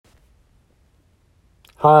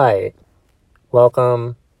Hi,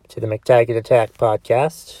 welcome to the McTaggart Attack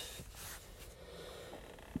podcast.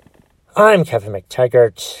 I'm Kevin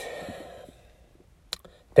McTaggart.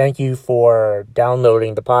 Thank you for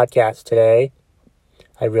downloading the podcast today.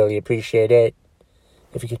 I really appreciate it.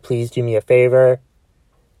 If you could please do me a favor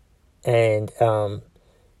and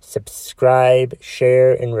subscribe,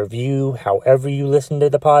 share, and review however you listen to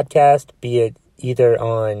the podcast, be it either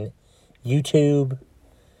on YouTube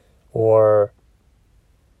or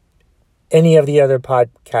any of the other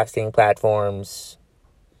podcasting platforms.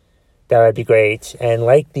 That would be great. And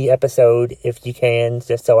like the episode if you can,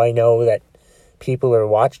 just so I know that people are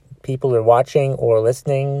watching or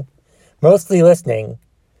listening. Mostly listening.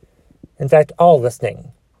 In fact, all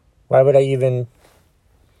listening. Why would I even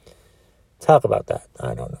talk about that?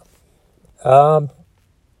 I don't know.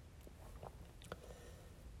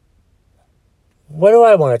 What do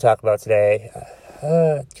I want to talk about today?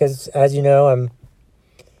 Because as you know, I'm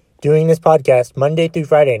doing this podcast Monday through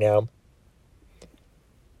Friday now.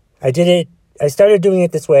 I started doing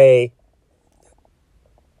it this way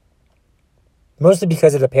mostly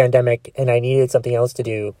because of the pandemic, and I needed something else to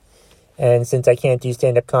do. And since I can't do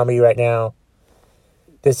stand-up comedy right now,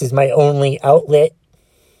 this is my only outlet.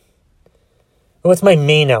 Well, it's my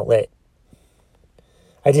main outlet.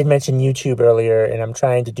 I did mention YouTube earlier, and I'm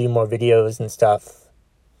trying to do more videos and stuff.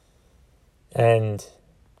 And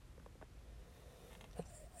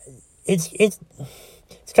it's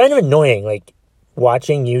kind of annoying, like,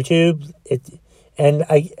 watching YouTube. And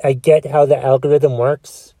I get how the algorithm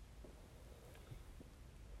works.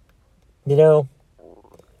 You know?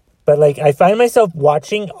 But, like, I find myself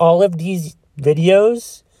watching all of these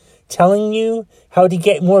videos telling you how to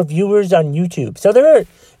get more viewers on YouTube. So there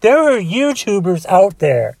are YouTubers out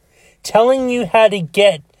there telling you how to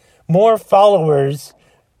get more followers,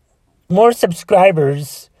 more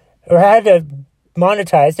subscribers, or how to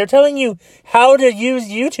monetize. They're telling you how to use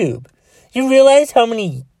YouTube. You realize how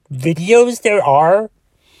many videos there are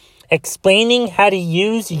explaining how to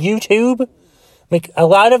use YouTube? Like, a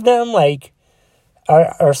lot of them, like,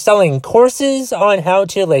 are selling courses on how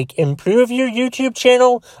to, like, improve your YouTube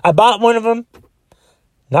channel. I bought one of them.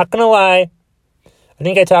 Not gonna lie. I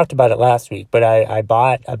think I talked about it last week, but I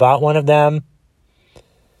bought one of them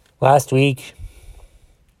last week.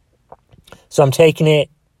 So I'm taking it,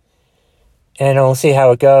 and I'll see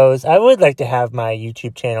how it goes. I would like to have my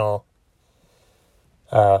YouTube channel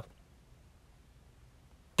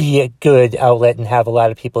be a good outlet and have a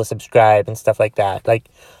lot of people subscribe and stuff like that. Like,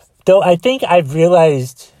 though I think I've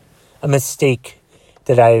realized a mistake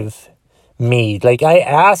that I've made. Like, I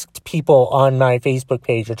asked people on my Facebook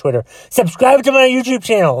page or Twitter, subscribe to my YouTube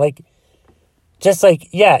channel. Like, just like,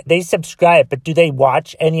 yeah, they subscribe, but do they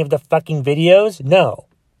watch any of the fucking videos? No.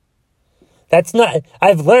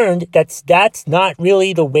 I've learned that's not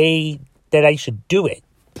really the way that I should do it.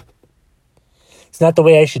 It's not the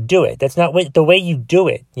way I should do it. That's not the way you do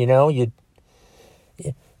it, you know? You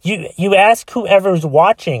ask whoever's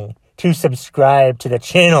watching to subscribe to the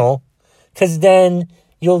channel, because then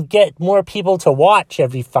you'll get more people to watch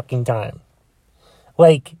every fucking time.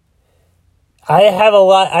 Like,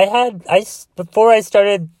 before I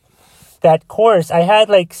started that course, I had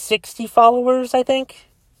like 60 followers, I think.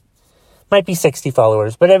 Might be 60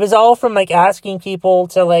 followers, but it was all from, like, asking people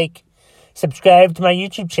to, like, subscribe to my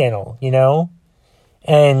YouTube channel, you know?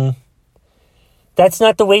 And that's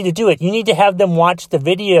not the way to do it. You need to have them watch the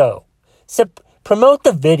video. So promote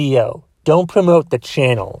the video. Don't promote the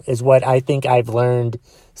channel is what I think I've learned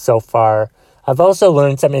so far. I've also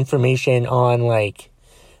learned some information on, like,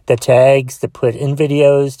 the tags to put in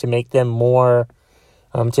videos to make them more,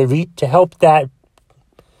 to help that,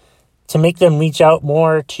 to make them reach out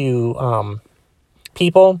more to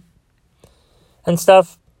people and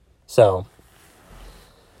stuff. So,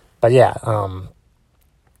 but yeah,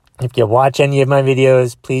 if you watch any of my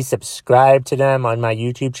videos, please subscribe to them on my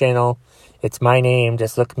YouTube channel. It's my name.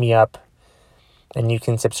 Just look me up and you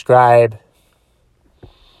can subscribe.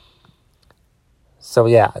 So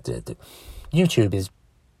yeah, YouTube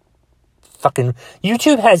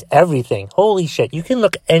has everything. Holy shit. You can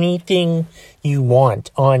look anything you want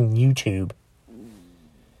on YouTube.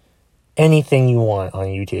 Anything you want on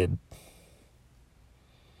YouTube.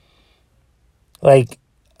 Like,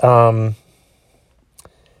 a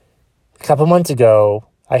couple months ago,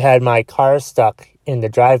 I had my car stuck in the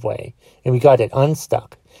driveway, and we got it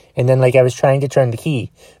unstuck. And then, like, I was trying to turn the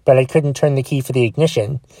key, but I couldn't turn the key for the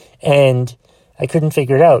ignition, and I couldn't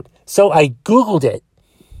figure it out. So I Googled it.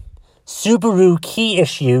 Subaru key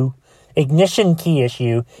issue, ignition key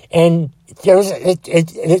issue, and there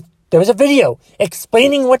was a video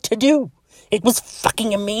explaining what to do. It was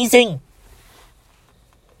fucking amazing.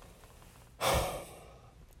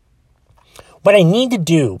 What I need to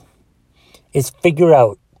do is figure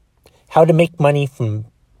out how to make money from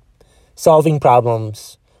solving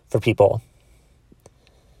problems for people.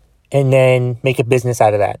 And then make a business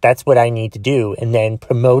out of that. That's what I need to do. And then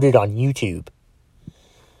promote it on YouTube.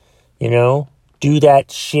 You know? Do that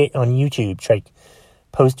shit on YouTube. Try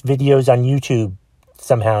post videos on YouTube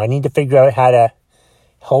somehow. I need to figure out how to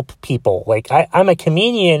help people. Like, I'm a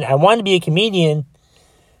comedian. I want to be a comedian.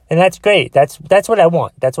 And that's great. That's what I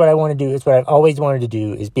want. That's what I want to do. It's what I've always wanted to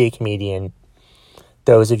do, is be a comedian.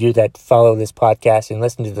 Those of you that follow this podcast and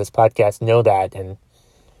listen to this podcast know that. And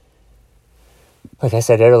like I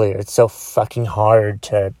said earlier, it's so fucking hard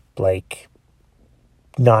to, like,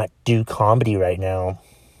 not do comedy right now.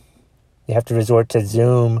 You have to resort to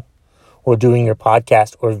Zoom or doing your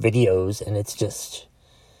podcast or videos, and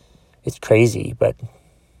it's crazy. But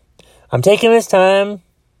I'm taking this time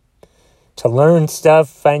to learn stuff,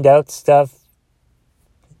 find out stuff,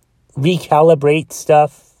 recalibrate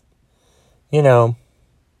stuff. You know,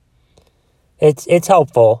 it's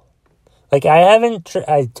helpful. Like, I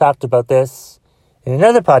talked about this in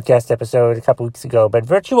another podcast episode a couple weeks ago, but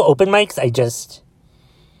virtual open mics,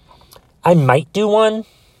 I might do one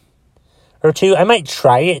or two. I might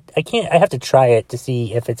try it. I have to try it to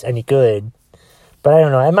see if it's any good. But I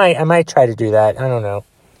don't know. I might try to do that. I don't know.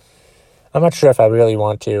 I'm not sure if I really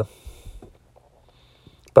want to.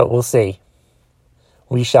 But we'll see.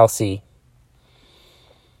 We shall see.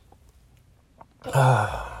 Let's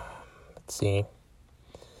see.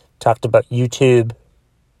 Talked about YouTube.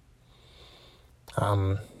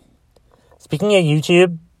 Speaking of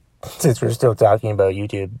YouTube, since we're still talking about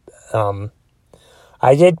YouTube,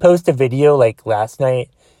 I did post a video, like, last night.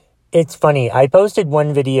 It's funny. I posted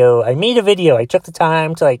one video. I made a video. I took the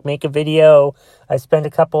time to, like, make a video. I spent a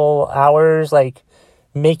couple hours, like,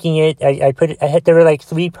 making it. There were, like,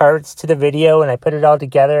 3 parts to the video, and I put it all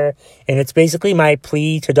together. And it's basically my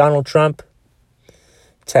plea to Donald Trump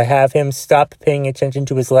to have him stop paying attention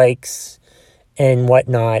to his likes and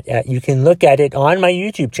whatnot. You can look at it on my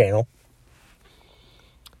YouTube channel.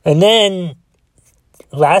 And then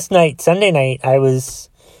last night, Sunday night, I was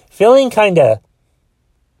feeling kind of,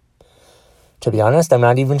 to be honest, I'm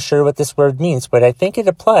not even sure what this word means, but I think it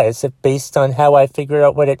applies based on how I figure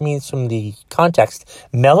out what it means from the context.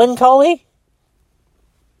 Melancholy?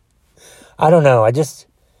 I don't know. I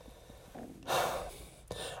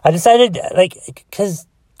decided, like, because,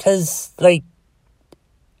 like,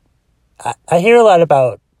 I hear a lot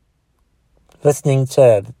about listening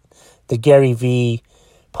to the Gary Vee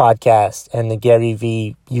podcast and the Gary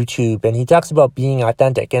Vee YouTube, and he talks about being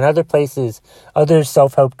authentic, and other places, other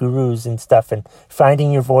self-help gurus and stuff, and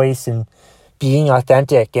finding your voice and being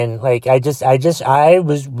authentic. And, like, I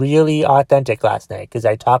was really authentic last night, because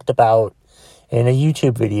I talked about in a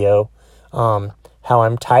YouTube video how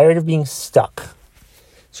I'm tired of being stuck.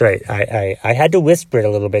 That's right. I had to whisper it a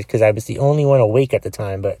little bit because I was the only one awake at the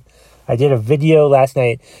time, but I did a video last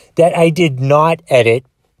night that I did not edit.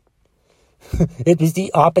 It was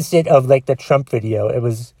the opposite of, like, the Trump video. It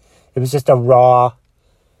was just a raw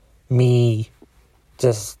me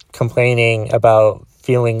just complaining about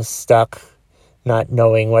feeling stuck, not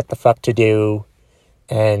knowing what the fuck to do.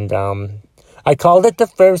 And I called it the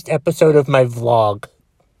first episode of my vlog.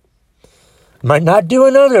 Might not do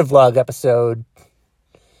another vlog episode.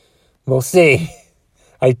 We'll see.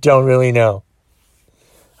 I don't really know.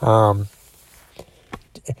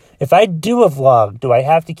 If I do a vlog, do I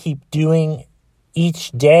have to keep doing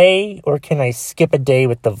each day, or can I skip a day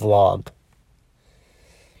with the vlog?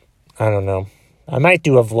 I don't know. I might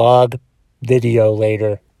do a vlog video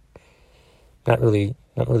later. Not really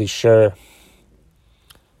sure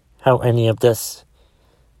how any of this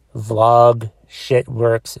vlog shit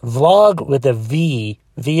works. Vlog with a V.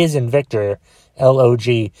 V is in Victor.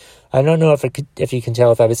 L-O-G. I don't know if you can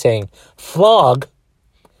tell if I was saying flog.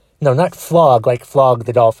 No, not flog, like Flog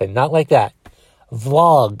the dolphin. Not like that.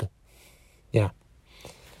 Vlog. Yeah.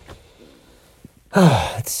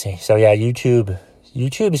 Let's see. So, yeah, YouTube.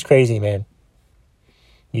 YouTube is crazy, man.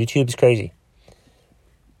 YouTube is crazy.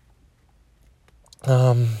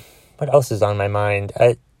 What else is on my mind?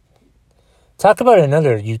 Talk about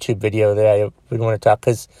another YouTube video that I would want to talk,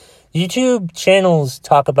 because YouTube channels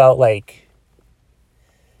talk about, like,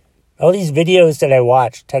 all these videos that I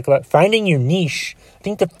watch talk about finding your niche. I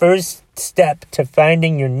think the first step to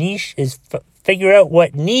finding your niche is figure out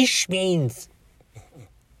what niche means.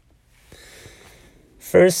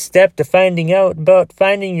 First step to finding out about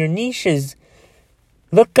finding your niche is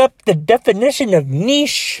look up the definition of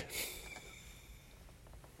niche.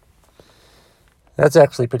 That's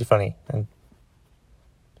actually pretty funny. And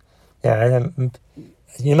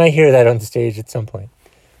You might hear that on the stage at some point.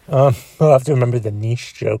 I'll have to remember the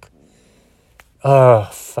niche joke. Oh,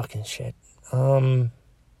 fucking shit.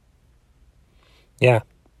 Yeah.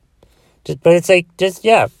 But it's like,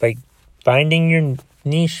 like finding your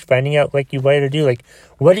niche, finding out like you want to do, like,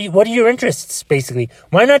 what are your interests, basically?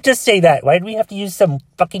 Why not just say that? Why do we have to use some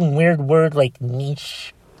fucking weird word like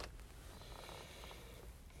niche?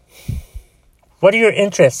 What are your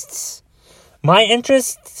interests? My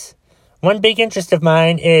interests, one big interest of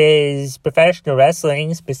mine is professional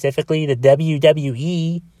wrestling, specifically the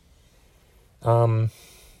WWE.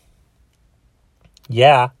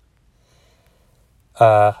 Yeah.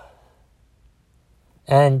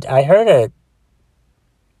 And I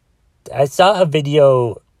saw a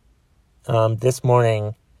video, this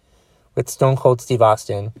morning with Stone Cold Steve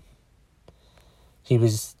Austin. He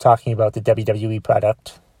was talking about the WWE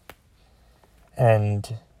product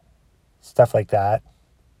and stuff like that.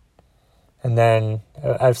 And then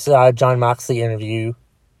I saw a Jon Moxley interview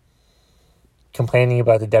complaining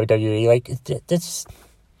about the WWE. Like,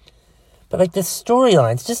 but like the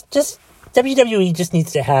storylines, just WWE just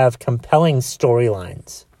needs to have compelling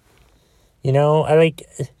storylines. You know,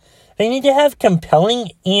 they need to have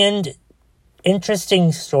compelling and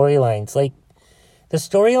interesting storylines. Like, the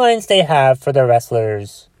storylines they have for the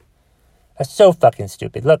wrestlers are so fucking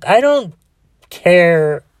stupid. Look, I don't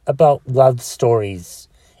care about love stories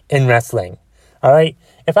in wrestling. All right?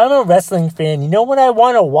 If I'm a wrestling fan, you know what I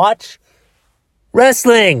want to watch?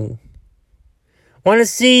 Wrestling. Want to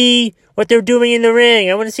see what they're doing in the ring.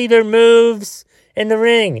 I want to see their moves in the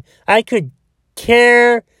ring. I could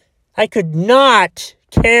not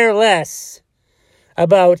care less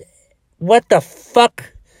about what the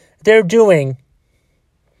fuck they're doing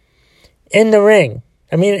in the ring.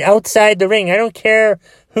 I mean, outside the ring. I don't care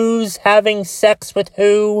who's having sex with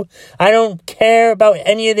who. I don't care about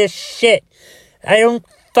any of this shit. I don't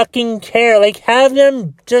fucking care. Like, have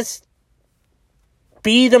them just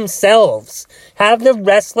be themselves. Have the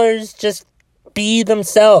wrestlers just be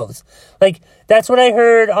themselves. Like, that's what I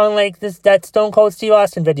heard on, like, that Stone Cold Steve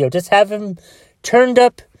Austin video. Just have them turned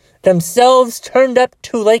up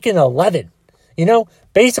to, like, an 11. You know?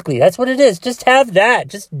 Basically, that's what it is. Just have that.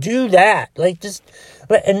 Just do that. Like,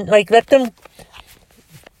 let them...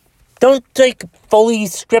 Don't, like, fully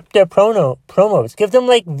script their promos. Give them,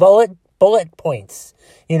 like, bullet points.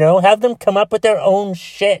 You know? Have them come up with their own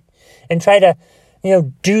shit and try to, you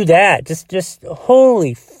know, do that. Just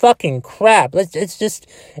holy fucking crap.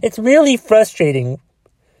 It's really frustrating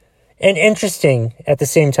and interesting at the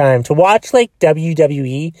same time to watch, like,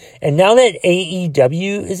 WWE. And now that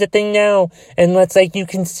AEW is a thing now, and let's, like, you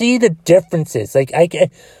can see the differences. Like,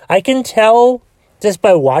 I can tell just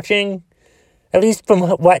by watching, at least from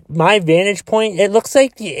what my vantage point, it looks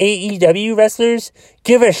like the AEW wrestlers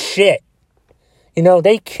give a shit. You know,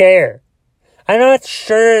 they care. I'm not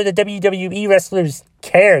sure the WWE wrestlers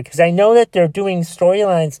care, because I know that they're doing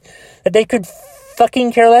storylines that they could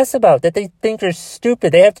fucking care less about, that they think are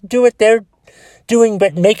stupid. They have to do what they're doing,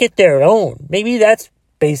 but make it their own. Maybe that's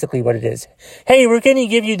basically what it is. Hey, we're going to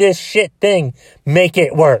give you this shit thing. Make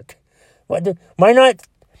it work. Why don't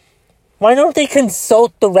they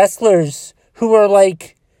consult the wrestlers who are,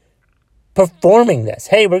 like, performing this?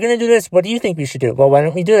 Hey, we're going to do this. What do you think we should do? Well, why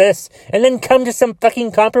don't we do this? And then come to some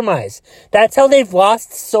fucking compromise. That's how they've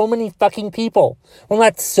lost so many fucking people. Well,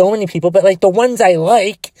 not so many people, but, like, the ones I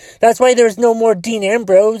like. That's why there's no more Dean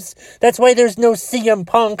Ambrose. That's why there's no CM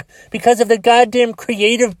Punk. Because of the goddamn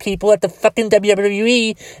creative people at the fucking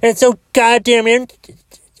WWE. And it's so goddamn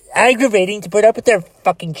aggravating to put up with their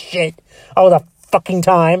fucking shit all the fucking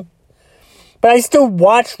time. But I still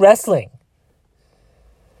watch wrestling.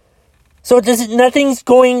 So nothing's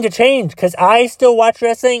going to change, because I still watch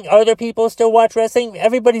wrestling, other people still watch wrestling,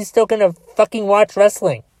 everybody's still gonna fucking watch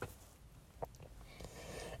wrestling.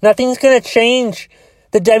 Nothing's gonna change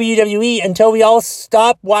the WWE until we all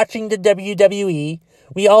stop watching the WWE,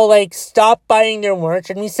 we all, like, stop buying their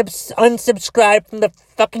merch, and we unsubscribe from the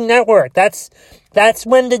fucking network. That's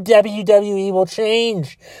when the WWE will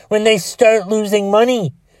change, when they start losing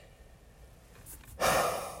money.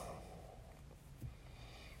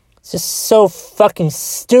 It's just so fucking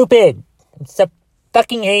stupid. It's a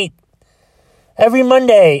fucking hate. Every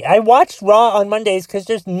Monday, I watch Raw on Mondays because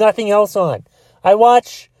there's nothing else on. I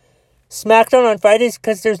watch SmackDown on Fridays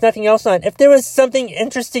because there's nothing else on. If there was something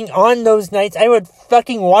interesting on those nights, I would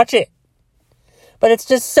fucking watch it. But it's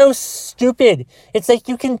just so stupid. It's like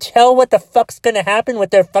you can tell what the fuck's gonna happen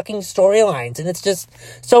with their fucking storylines, and it's just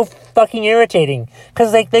so fucking irritating.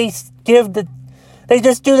 Because, like, they They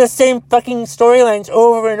just do the same fucking storylines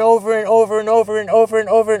over and over and over and over and over and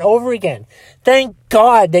over and over again. Thank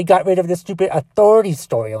God they got rid of the stupid authority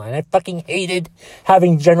storyline. I fucking hated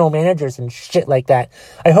having general managers and shit like that.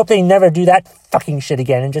 I hope they never do that fucking shit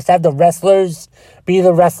again and just have the wrestlers be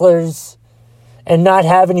the wrestlers and not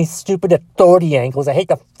have any stupid authority angles. I hate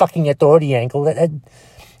the fucking authority angle.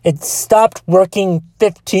 It stopped working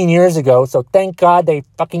 15 years ago, so thank God they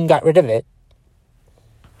fucking got rid of it.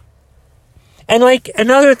 And, like,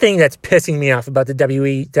 another thing that's pissing me off about the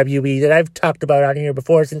WWE that I've talked about on here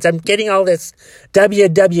before, since I'm getting all this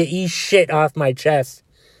WWE shit off my chest.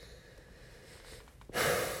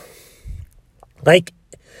 Like,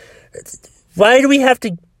 why do we have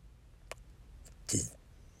to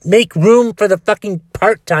make room for the fucking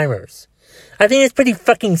part-timers? I think it's pretty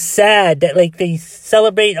fucking sad that, like, they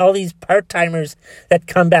celebrate all these part-timers that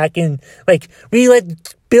come back in. Like, we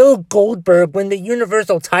let Bill Goldberg win the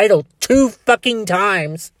Universal title 2 fucking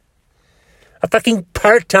times. A fucking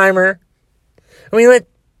part-timer. And we let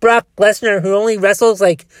Brock Lesnar, who only wrestles,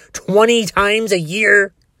 like, 20 times a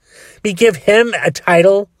year, we give him a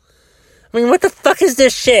title. I mean, what the fuck is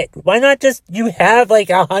this shit? Why not just, you have like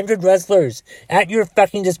 100 wrestlers at your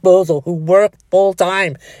fucking disposal who work full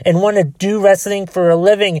time and want to do wrestling for a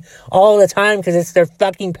living all the time because it's their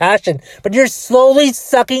fucking passion. But you're slowly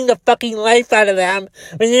sucking the fucking life out of them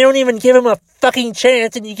when you don't even give them a fucking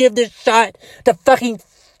chance, and you give this shot to fucking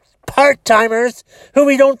part-timers who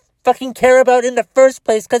we don't fucking care about in the first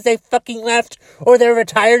place because they fucking left or they're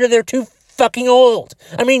retired or they're too fucking old.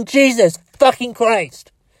 I mean, Jesus fucking Christ.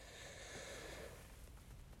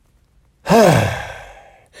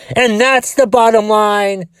 And that's the bottom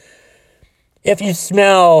line. If you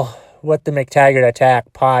smell what the McTaggart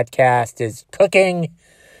Attack podcast is cooking,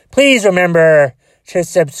 please remember to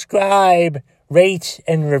subscribe, rate,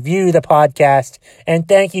 and review the podcast. And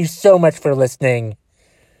thank you so much for listening.